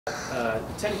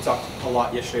Teddy talked a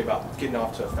lot yesterday about getting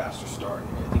off to a faster start.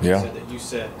 I think you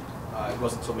said it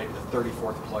wasn't until maybe the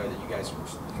 34th play that you guys were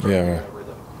starting to get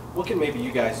rhythm. What can maybe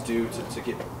you guys do to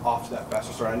get off to that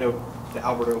faster start? I know the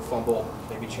Alberto fumble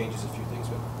maybe changes a few things,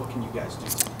 but what can you guys do?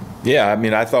 Yeah, I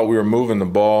mean, I thought we were moving the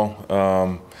ball.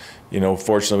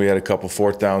 Fortunately, we had a couple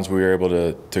fourth downs we were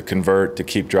able to convert to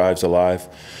keep drives alive.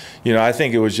 I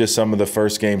think it was just some of the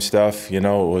first game stuff. It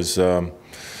was a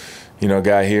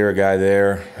guy here, a guy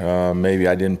there. Maybe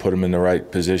I didn't put him in the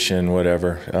right position,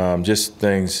 whatever. Just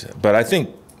things. But I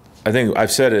think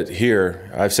I've said it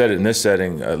here. I've said it in this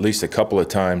setting at least a couple of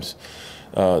times.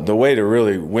 The way to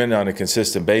really win on a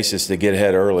consistent basis is to get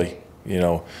ahead early.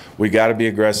 We got to be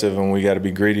aggressive and we got to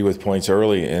be greedy with points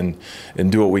early and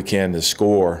do what we can to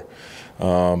score.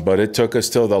 But it took us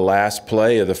till the last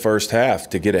play of the first half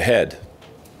to get ahead.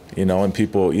 And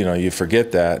people, you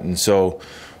forget that. And so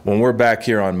when we're back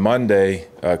here on Monday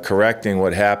correcting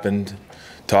what happened,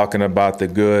 talking about the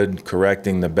good,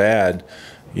 correcting the bad,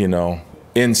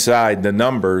 inside the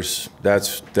numbers,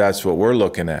 that's what we're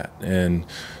looking at. And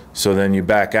so then you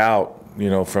back out,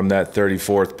 from that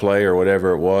 34th play or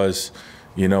whatever it was,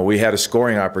 we had a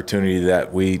scoring opportunity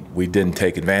that we didn't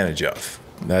take advantage of.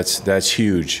 That's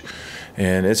huge.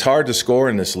 And it's hard to score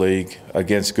in this league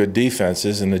against good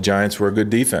defenses, and the Giants were a good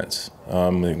defense.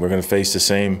 We're going to face the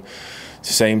same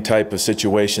type of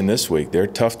situation this week. They're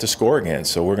tough to score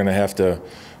against, so we're going to have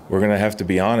to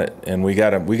be on it, and we got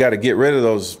to get rid of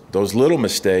those little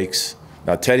mistakes.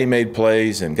 Now Teddy made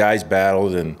plays and guys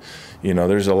battled, and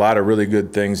there's a lot of really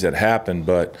good things that happened,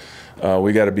 but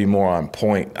we got to be more on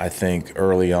point, I think,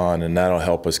 early on, and that'll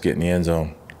help us get in the end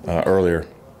zone earlier.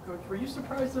 Coach, were you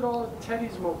surprised at all at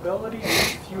Teddy's mobility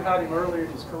if you had him earlier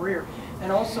in his career?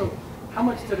 And also, how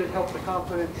much did it help the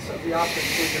confidence of the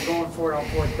offense when you're going for it on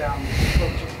fourth down?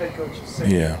 Head coaches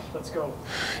say, let's go.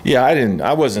 Yeah,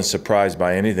 I wasn't surprised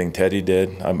by anything Teddy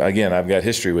did. Again, I've got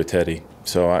history with Teddy,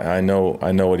 so I know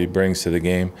what he brings to the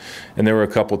game. And there were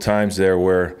a couple times there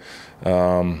where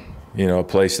a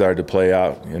play started to play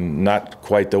out and not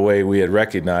quite the way we had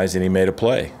recognized, and he made a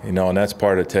play. And that's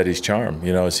part of Teddy's charm.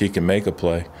 Is he can make a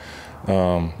play.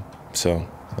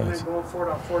 And then going for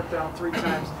it on fourth down 3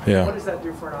 times. Yeah. What does that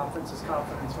do for an offense's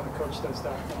confidence when a coach does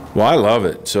that? Well, I love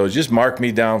it. So just mark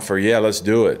me down for let's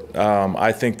do it.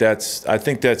 I think that's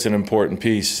an important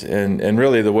piece, and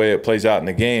really the way it plays out in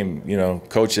the game.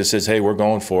 Coach just says, hey, we're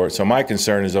going for it. So my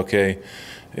concern is, okay,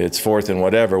 it's fourth and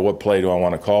whatever. What play do I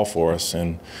want to call for us?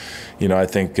 And I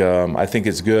think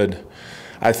it's good.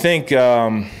 I think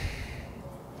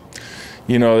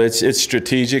it's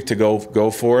strategic to go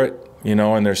for it.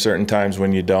 And there's certain times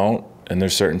when you don't, and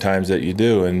there's certain times that you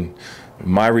do. And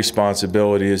my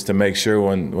responsibility is to make sure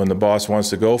when the boss wants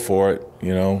to go for it,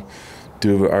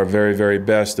 do our very, very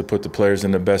best to put the players in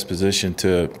the best position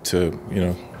to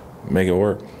make it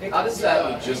work. How does that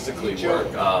logistically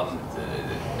work?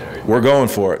 We're going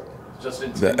for it. Just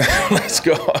in Let's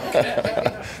go.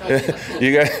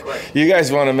 You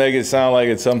guys want to make it sound like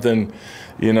it's something.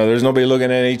 There's nobody looking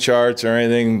at any charts or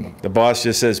anything. The boss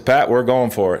just says, Pat, we're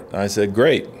going for it. I said,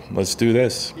 great, let's do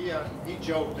this. He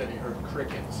joked that he heard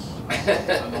crickets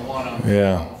on the one on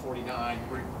 49.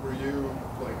 Were you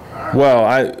like, all right?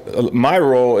 Well, my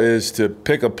role is to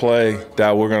pick a play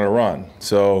that we're going to run.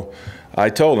 So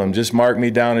I told him, just mark me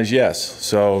down as yes.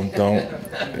 So don't,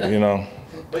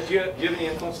 But do you have any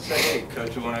influence to say, hey,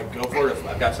 coach, we want to go for it? If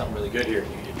I've got something really good here,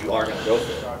 if you are going to go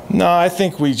for it. No, I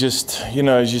think we just,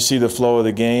 as you see the flow of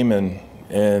the game and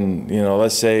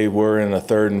let's say we're in a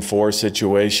 3rd and 4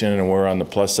 situation and we're on the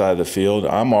plus side of the field,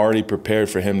 I'm already prepared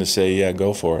for him to say, yeah,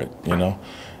 go for it,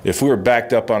 If we were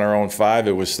backed up on our own 5,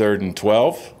 it was 3rd and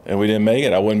 12, and we didn't make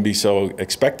it, I wouldn't be so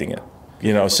expecting it,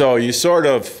 So you sort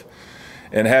of,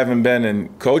 and having been in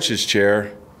coach's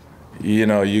chair, you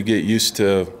get used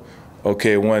to,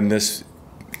 okay, when this,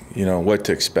 what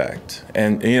to expect.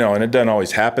 And, and it doesn't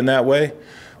always happen that way,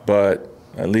 but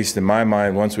at least in my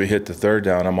mind, once we hit the 3rd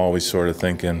down, I'm always sort of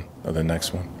thinking of the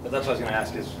next one. But that's what I was going to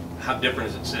ask is, how different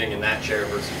is it sitting in that chair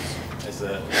versus as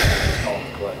the calling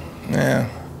the play? Yeah,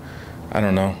 I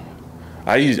don't know.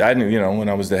 I when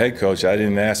I was the head coach, I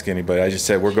didn't ask anybody. I just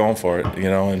said, we're going for it,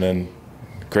 and then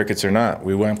crickets or not,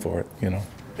 we went for it,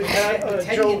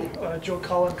 Joe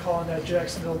Cullen calling that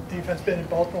Jacksonville defense, been in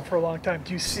Baltimore for a long time.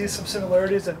 Do you see some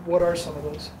similarities, and what are some of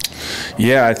those?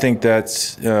 Yeah, I think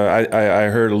that's I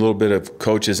heard a little bit of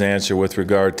coach's answer with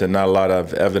regard to not a lot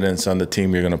of evidence on the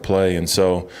team you're going to play, and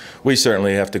so we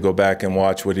certainly have to go back and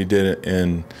watch what he did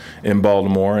in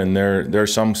Baltimore, and there are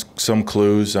some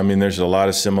clues. I mean, there's a lot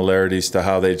of similarities to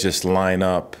how they just line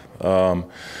up.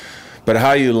 But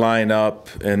how you line up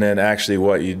and then actually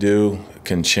what you do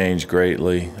can change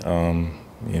greatly.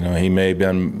 You know, he may have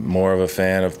been more of a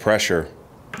fan of pressure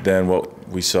than what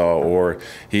we saw, or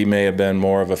he may have been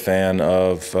more of a fan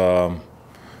of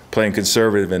playing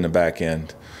conservative in the back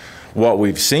end. What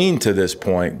we've seen to this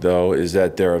point, though, is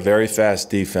that they're a very fast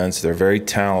defense. They're very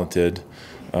talented.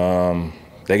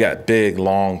 They got big,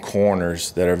 long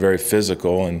corners that are very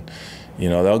physical, and you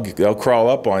know they'll crawl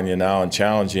up on you now and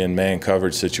challenge you in man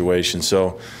coverage situations.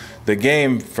 So the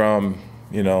game from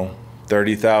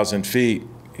 30,000 feet,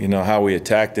 how we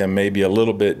attack them may be a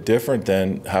little bit different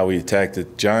than how we attack the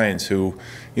Giants, who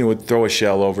would throw a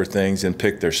shell over things and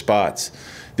pick their spots.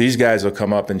 These guys will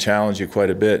come up and challenge you quite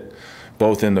a bit,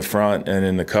 both in the front and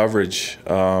in the coverage,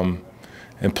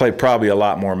 and play probably a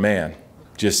lot more man.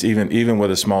 Just even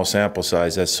with a small sample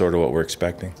size, that's sort of what we're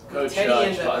expecting.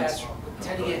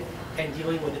 Teddy and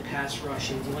dealing with the pass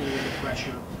rush and dealing with the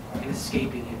pressure and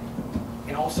escaping it,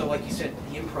 and also, like you said,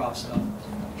 the improv stuff.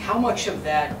 How much of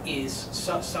that is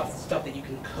stuff that you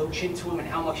can coach into him, and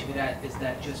how much of that is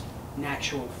that just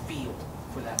natural feel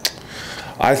for that?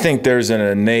 I think there's an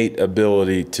innate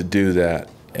ability to do that,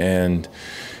 and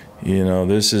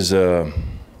this is a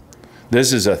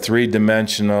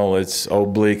three-dimensional. It's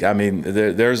oblique. I mean,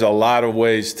 there's a lot of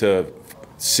ways to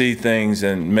see things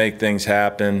and make things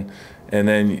happen, and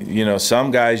then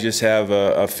some guys just have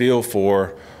a feel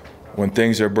for when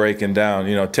things are breaking down.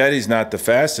 Teddy's not the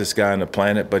fastest guy on the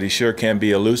planet, but he sure can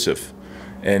be elusive.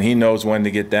 And he knows when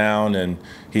to get down, and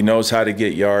he knows how to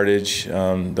get yardage.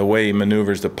 The way he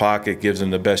maneuvers the pocket gives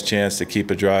him the best chance to keep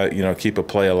a drive, keep a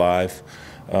play alive.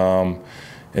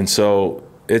 And so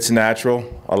it's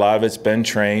natural. A lot of it's been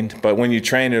trained. But when you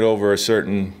train it over a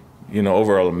certain,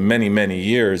 over many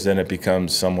years, then it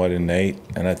becomes somewhat innate.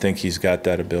 And I think he's got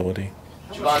that ability.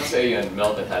 Javonte and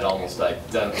Melvin had almost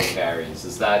identical carries.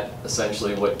 Is that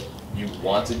essentially what you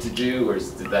wanted to do, or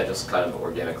did that just kind of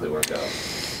organically work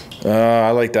out?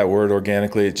 I like that word,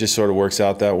 organically. It just sort of works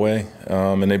out that way.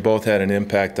 And they both had an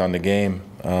impact on the game.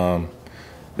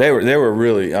 They were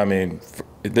really, I mean,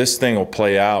 this thing will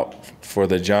play out for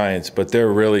the Giants, but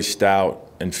they're really stout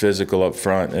and physical up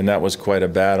front, and that was quite a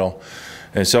battle.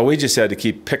 And so we just had to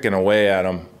keep picking away at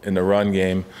them in the run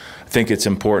game. I think it's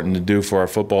important to do for our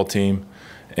football team.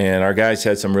 And our guys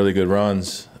had some really good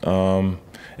runs. And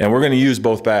we're going to use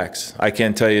both backs. I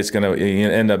can't tell you it's going to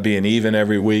end up being even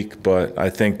every week, but I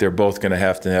think they're both going to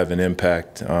have an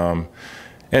impact. And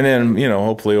then,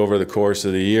 hopefully over the course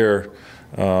of the year,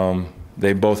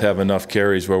 they both have enough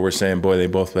carries where we're saying, boy, they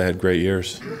both had great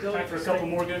years. Time for a couple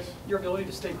more, guys. Your ability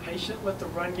to stay patient with the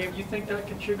run game, do you think that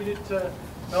contributed to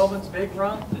Melvin's big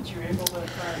run, that you were able to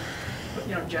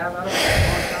jab out of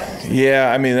it?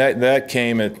 Yeah, I mean, that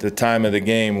came at the time of the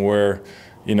game where,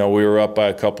 we were up by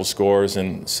a couple scores,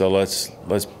 and so let's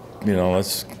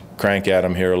crank at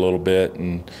him here a little bit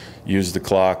and use the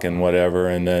clock and whatever,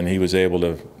 and then he was able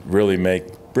to really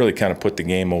kind of put the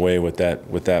game away with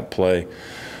that play.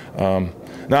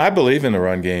 Now, I believe in the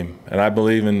run game, and I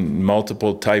believe in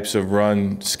multiple types of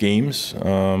run schemes.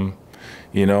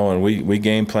 And we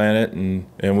game plan it,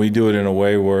 and we do it in a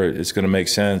way where it's going to make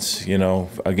sense,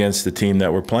 against the team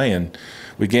that we're playing.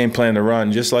 We game plan the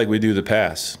run just like we do the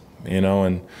pass,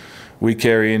 and we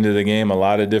carry into the game a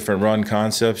lot of different run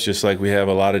concepts, just like we have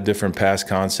a lot of different pass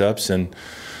concepts. And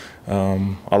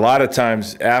a lot of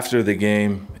times after the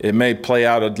game, it may play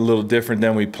out a little different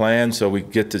than we planned, so we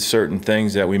get to certain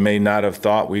things that we may not have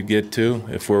thought we'd get to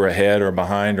if we're ahead or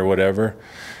behind or whatever.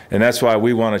 And that's why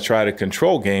we want to try to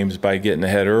control games by getting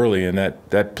ahead early, and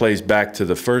that plays back to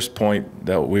the first point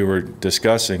that we were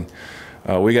discussing.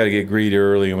 We got to get greedy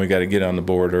early, and we got to get on the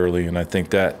board early, and I think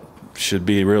that should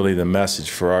be really the message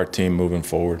for our team moving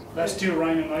forward. Last two,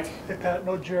 Ryan and Mike. Hey, Pat,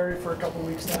 no Jerry for a couple of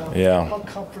weeks now. Yeah. How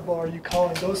comfortable are you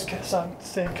calling those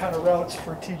same kind of routes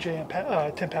for TJ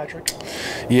and Tim Patrick?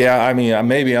 Yeah, I mean,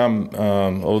 maybe I'm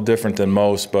a little different than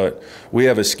most, but we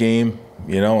have a scheme,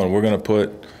 and we're going to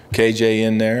put KJ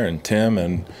in there and Tim,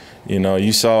 and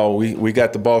you saw we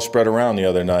got the ball spread around the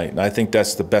other night, and I think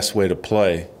that's the best way to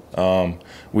play.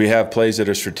 We have plays that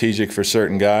are strategic for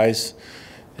certain guys.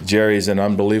 Jerry's an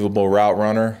unbelievable route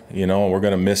runner, and we're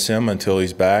going to miss him until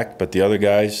he's back, but the other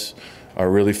guys are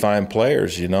really fine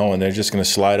players, and they're just going to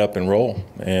slide up and roll,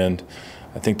 and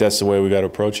I think that's the way we got to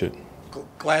approach it.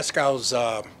 Glasgow's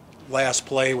last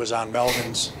play was on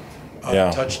Melvin's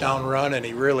Yeah. touchdown run, and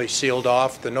he really sealed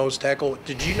off the nose tackle.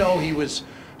 Did you know he was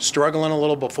struggling a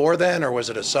little before then, or was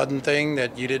it a sudden thing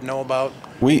that you didn't know about?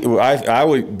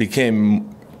 I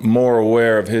became more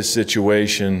aware of his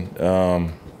situation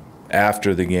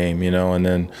after the game, and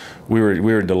then we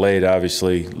were delayed,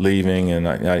 obviously, leaving,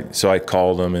 and so I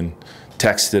called him and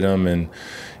texted him, and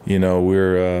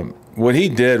what he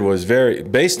did was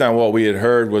based on what we had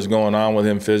heard was going on with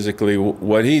him physically,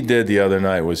 what he did the other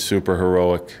night was super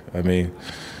heroic. I mean,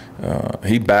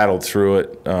 he battled through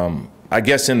it. I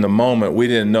guess in the moment we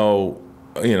didn't know,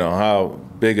 how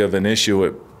big of an issue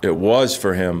it was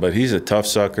for him, but he's a tough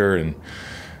sucker, and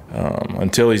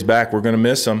until he's back, we're going to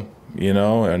miss him,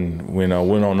 and we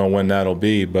don't know when that'll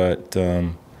be, but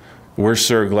we're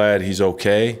sure glad he's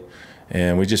okay.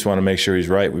 And we just want to make sure he's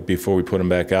right before we put him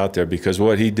back out there, because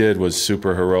what he did was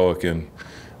super heroic, and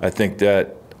I think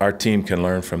that our team can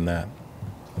learn from that.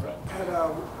 And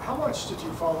how much did you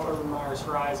follow Urban Meyer's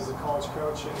rise as a college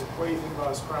coach, and what do you think about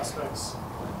his prospects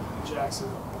in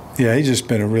Jacksonville? Yeah, he's just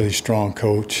been a really strong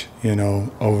coach,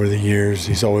 over the years.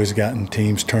 He's always gotten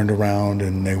teams turned around,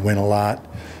 and they win a lot.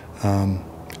 And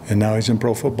now he's in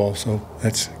pro football, so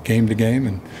that's game to game,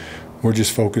 and we're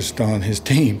just focused on his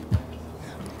team.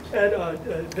 Ed,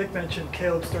 Vic mentioned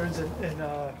Caleb Stearns and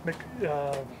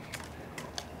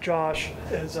Josh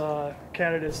as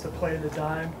candidates to play in the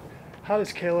dime. How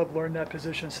has Caleb learned that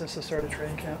position since the start of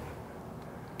training camp?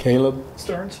 Caleb?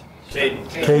 Stearns?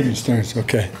 Caden Stearns,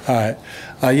 okay. All right.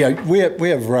 Yeah, we have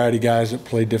a variety of guys that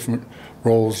play different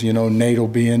roles. Nate will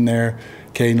be in there.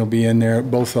 Caden will be in there,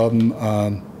 both of them.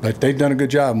 But they've done a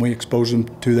good job, and we expose them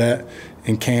to that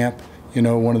in camp.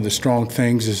 One of the strong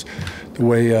things is the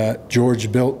way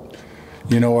George built,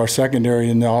 our secondary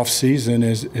in the off season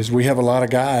is we have a lot of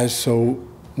guys. So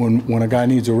when a guy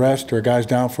needs a rest or a guy's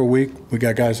down for a week, we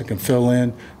got guys that can fill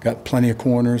in, got plenty of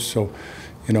corners. So,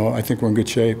 I think we're in good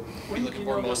shape. What are you looking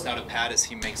for most out of Pat as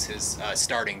he makes his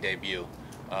starting debut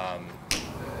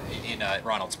in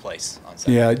Ronald's place on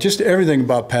Saturday? Yeah, just everything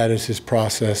about Pat is his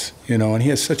process, and he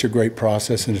has such a great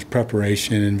process in his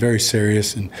preparation, and very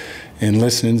serious and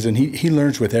listens, and he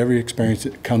learns with every experience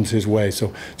that comes his way.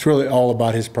 So it's really all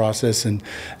about his process, and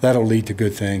that'll lead to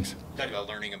good things. You talked about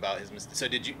learning about his mistakes. So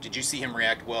did you see him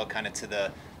react well kind of to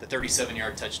the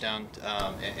 37-yard touchdown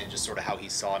and just sort of how he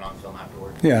saw it on film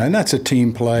afterward? Yeah, and that's a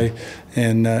team play,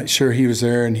 and sure, he was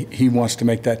there, and he wants to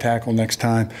make that tackle next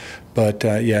time. But,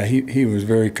 yeah, he was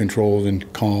very controlled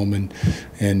and calm and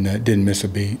didn't miss a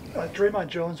beat. Draymond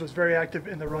Jones was very active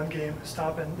in the run game,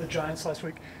 stopping the Giants last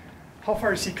week. How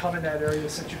far has he come in that area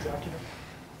since you drafted him?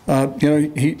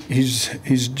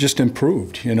 He's just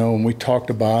improved, and we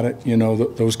talked about it.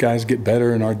 Those guys get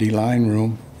better in our D-line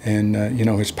room. And,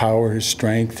 his power, his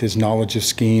strength, his knowledge of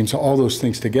schemes, all those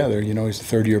things together. He's a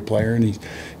third-year player, and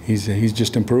he's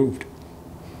just improved.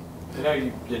 I know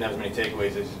you didn't have as many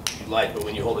takeaways as you'd like, but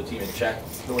when you hold a team in check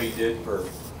the way you did for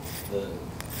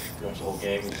pretty much the whole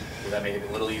game, would that make it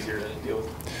a little easier to deal with?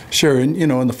 Sure, and,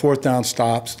 in the fourth down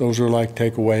stops, those are like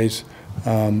takeaways.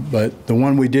 But the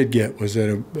one we did get was at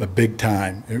a big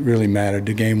time. It really mattered.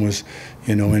 The game was,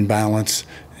 in balance,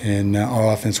 and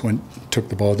our offense took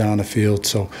the ball down the field.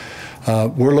 So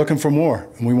we're looking for more,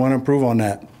 and we want to improve on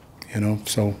that.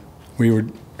 So we were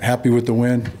happy with the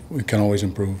win. We can always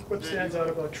improve. What stands out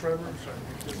about Trevor?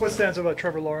 What stands out about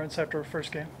Trevor Lawrence after a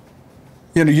first game?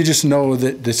 You just know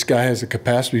that this guy has the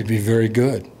capacity to be very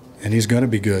good, and he's going to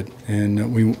be good.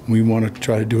 And we want to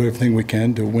try to do everything we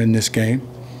can to win this game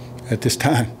at this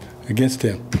time against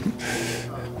him. I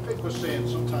think we're saying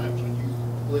sometimes when you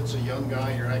blitz a young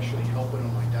guy, you're actually helping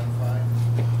him identify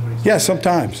what he's Yeah,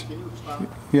 sometimes.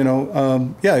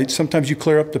 Sometimes you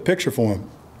clear up the picture for him,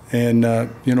 and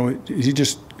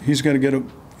he's going to get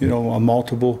a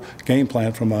multiple game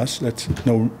plan from us. That's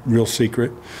no real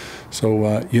secret.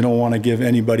 So you don't want to give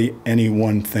anybody any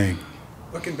one thing.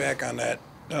 Looking back on that,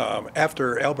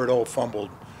 after Albert O fumbled,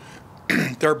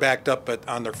 they're backed up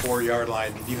on their 4-yard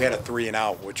line. You had a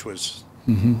 3-and-out, which was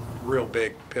real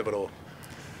big, pivotal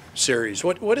series.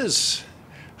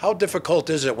 How difficult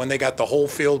is it when they got the whole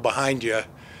field behind you,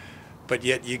 but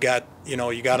yet you got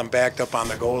them backed up on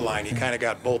the goal line? You kind of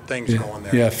got both things going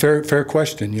there. Yeah, fair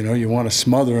question. You want to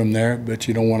smother them there, but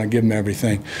you don't want to give them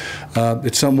everything.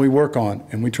 It's something we work on,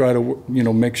 and we try to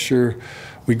make sure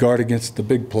we guard against the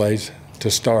big plays to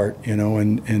start.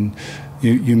 And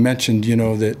you mentioned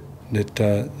that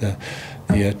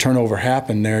the turnover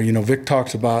happened there. Vic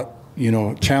talks about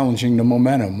challenging the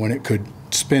momentum when it could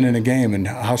spin in a game, and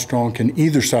how strong can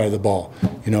either side of the ball.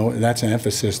 That's an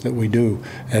emphasis that we do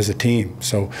as a team.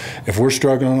 So if we're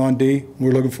struggling on D,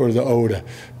 we're looking for the O to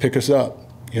pick us up,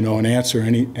 and answer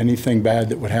anything bad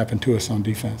that would happen to us on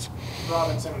defense.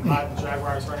 Robinson and Hyde, the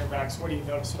Jaguars running backs, what do you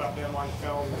notice about them on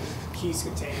film and keys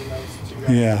containing those two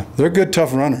guys? Yeah, they're good,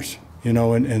 tough runners.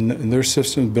 And their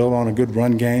system built on a good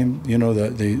run game.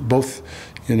 Both,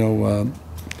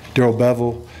 Darrell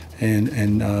Bevel and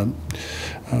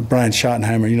Brian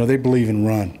Schottenheimer, they believe in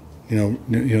run. you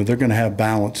know, they're going to have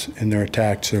balance in their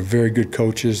attacks. They're very good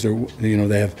coaches. They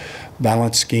have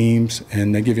balanced schemes,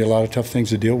 and they give you a lot of tough things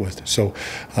to deal with. So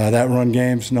that run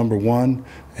game's number one,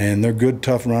 and they're good,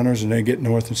 tough runners, and they get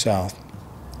north and south.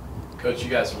 Coach, you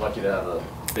guys were lucky to have a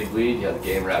big lead. You had the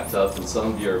game wrapped up, and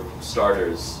some of your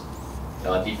starters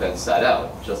on defense sat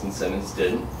out. Justin Simmons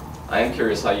didn't. I am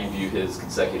curious how you view his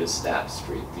consecutive snap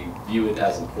streak. Do you view it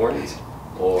as important,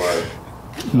 or?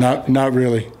 Not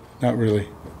really. Not really.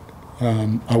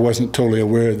 I wasn't totally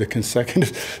aware of the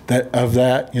consecutive of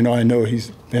that. You know, I know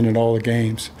he's been in all the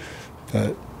games,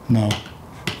 but no.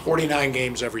 49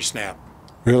 games every snap.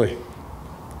 Really?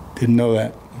 Didn't know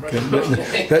that.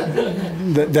 Okay.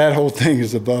 That whole thing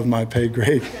is above my pay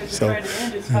grade. So. Trying to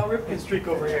end his Cal Ripken streak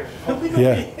over here.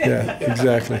 Yeah,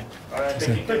 exactly. All right,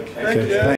 thank you. Okay.